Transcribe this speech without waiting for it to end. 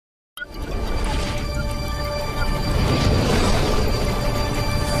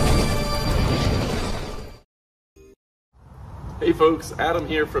folks, Adam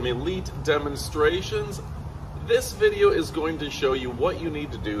here from Elite Demonstrations. This video is going to show you what you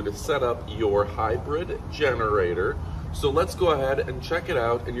need to do to set up your hybrid generator. So let's go ahead and check it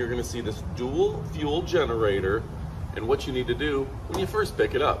out, and you're going to see this dual fuel generator and what you need to do when you first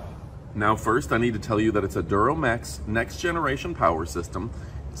pick it up. Now first, I need to tell you that it's a DuroMax next generation power system.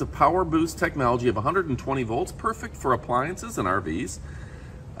 It's a power boost technology of 120 volts, perfect for appliances and RVs.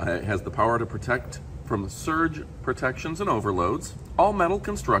 It has the power to protect from surge protections and overloads. All metal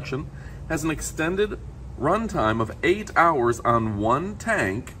construction, has an extended runtime of 8 hours on one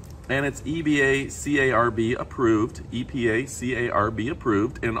tank, and it's EPA CARB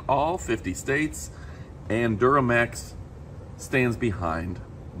approved in all 50 states, and DuroMax stands behind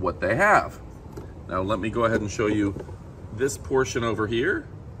what they have. Now let me go ahead and show you this portion over here.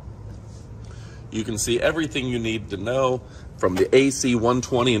 You can see everything you need to know from the AC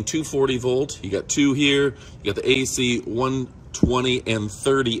 120 and 240 volt. You got two here. You got the AC 120 and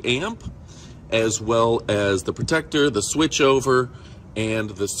 30 amp, as well as the protector, the switchover,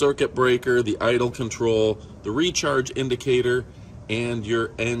 and the circuit breaker, the idle control, the recharge indicator, and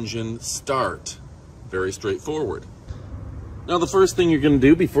your engine start. Very straightforward. Now the first thing you're going to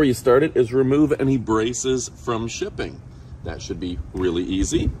do before you start it is remove any braces from shipping. That should be really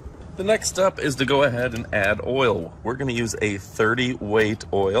easy. The next step is to go ahead and add oil. We're going to use a 30 weight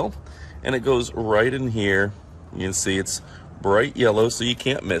oil, and it goes right in here. You can see it's bright yellow, so you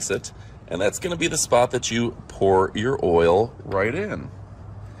can't miss it. And that's going to be the spot that you pour your oil right in.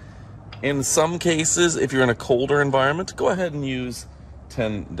 In some cases, if you're in a colder environment, go ahead and use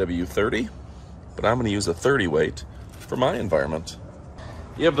 10W30, but I'm going to use a 30 weight for my environment.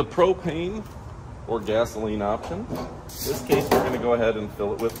 You have the propane or gasoline option. In this case, we're going to go ahead and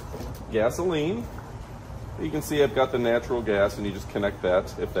fill it with gasoline. You can see I've got the natural gas, and you just connect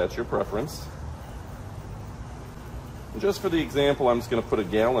that if that's your preference. And just for the example, I'm just going to put a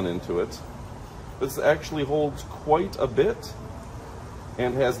gallon into it. This actually holds quite a bit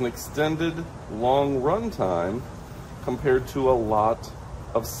and has an extended long run time compared to a lot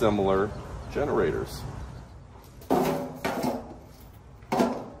of similar generators.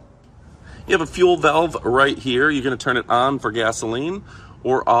 You have a fuel valve right here. You're going to turn it on for gasoline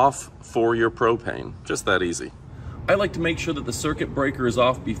or off for your propane. Just that easy. I like to make sure that the circuit breaker is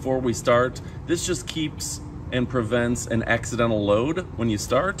off before we start. This just keeps and prevents an accidental load when you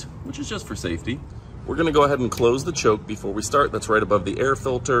start, which is just for safety. We're going to go ahead and close the choke before we start. That's right above the air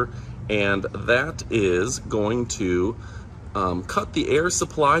filter, and that is going to cut the air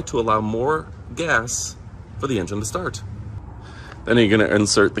supply to allow more gas for the engine to start. Then you're going to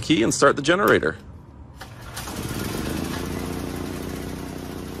insert the key and start the generator.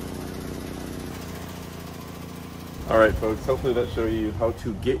 All right, folks, hopefully that showed you how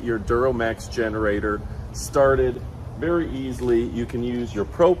to get your DuroMax generator started very easily. You can use your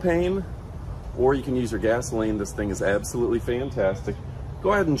propane or you can use your gasoline. This thing is absolutely fantastic.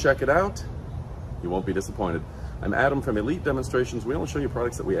 Go ahead and check it out. You won't be disappointed. I'm Adam from Elite Demonstrations. We only show you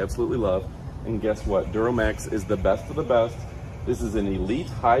products that we absolutely love. And guess what? DuroMax is the best of the best. This is an Elite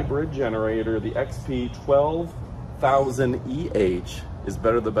hybrid generator. The XP12000EH is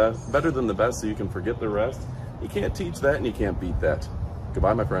better than the best, so you can forget the rest. You can't teach that and you can't beat that.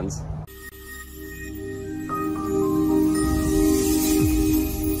 Goodbye, my friends.